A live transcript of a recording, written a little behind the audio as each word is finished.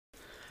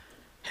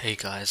Hey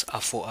guys, I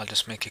thought I'll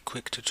just make a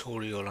quick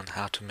tutorial on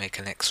how to make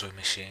an X-ray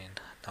machine.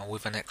 Now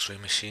with an X-ray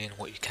machine,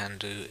 what you can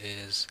do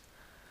is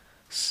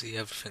see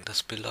everything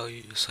that's below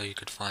you, so you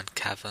could find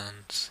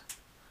caverns,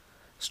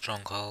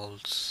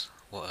 strongholds.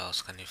 What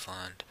else can you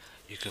find?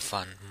 You could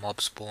find mob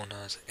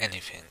spawners,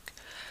 anything.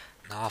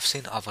 Now I've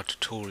seen other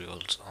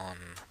tutorials on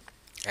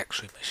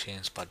X-ray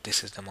machines, but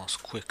this is the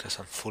most quickest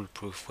and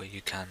foolproof way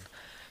you can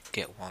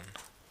get one.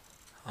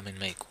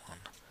 Make one.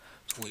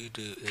 So what you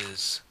do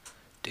is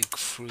dig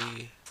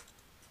 3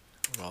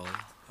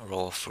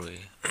 row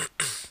 3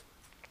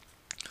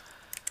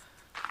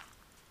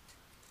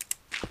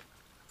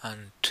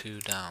 and 2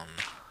 down.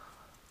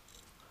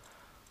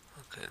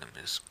 Okay, let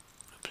me just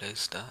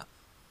replace that.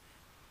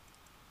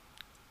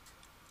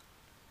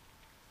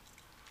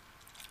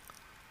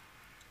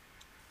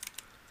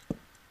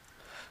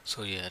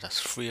 So yeah, that's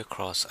 3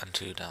 across and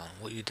 2 down.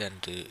 What you then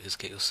do is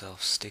get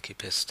yourself sticky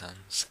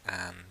pistons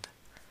and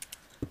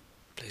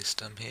place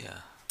them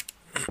here.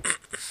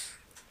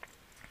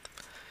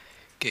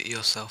 Get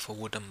yourself a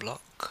wooden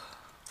block.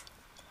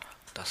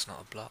 That's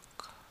not a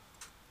block.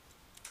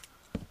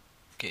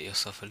 Get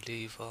yourself a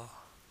lever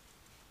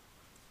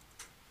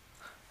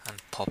and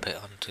pop it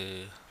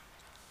onto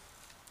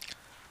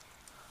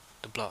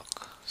the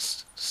block.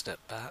 Step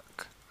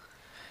back.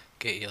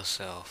 Get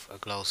yourself a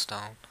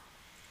glowstone.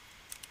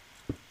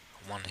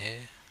 One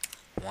here,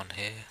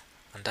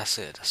 and that's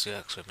it. That's your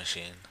X-ray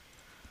machine.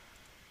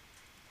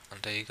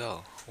 And there you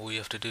go. All you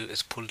have to do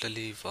is pull the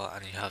lever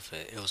and you have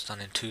it. It was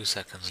done in 2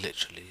 seconds,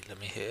 literally. Let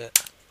me hit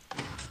it.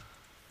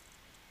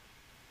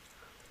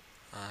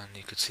 And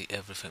you could see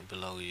everything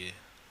below you.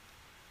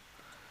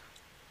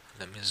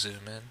 Let me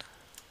zoom in.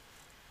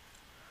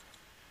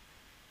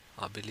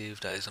 I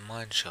believe that is a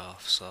mine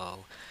shaft,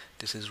 so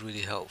this is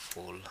really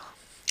helpful.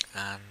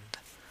 And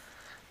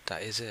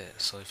that is it.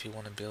 So if you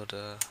want to build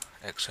a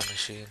X-ray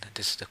machine,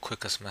 this is the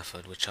quickest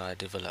method which I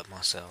developed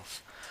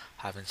myself.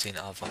 Haven't seen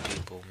other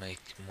people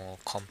make more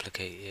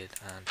complicated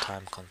and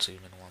time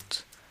consuming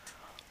ones.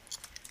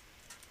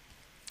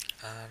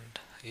 And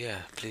yeah,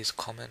 please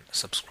comment,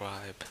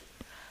 subscribe,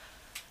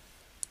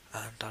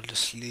 and I'll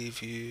just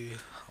leave you.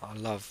 I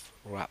love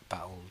rap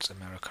battles,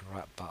 American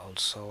rap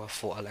battles, so I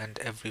thought I'll end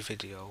every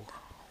video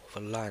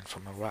with a line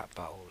from a rap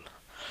battle.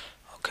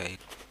 Okay.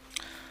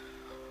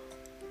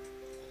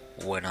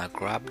 When I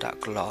grab that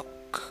Glock,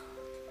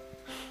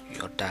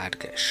 your dad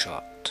gets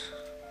shot.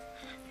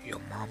 Your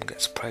mom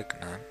gets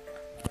pregnant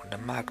when the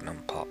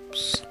Magnum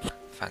pops.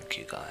 Thank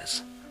you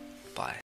guys. Bye.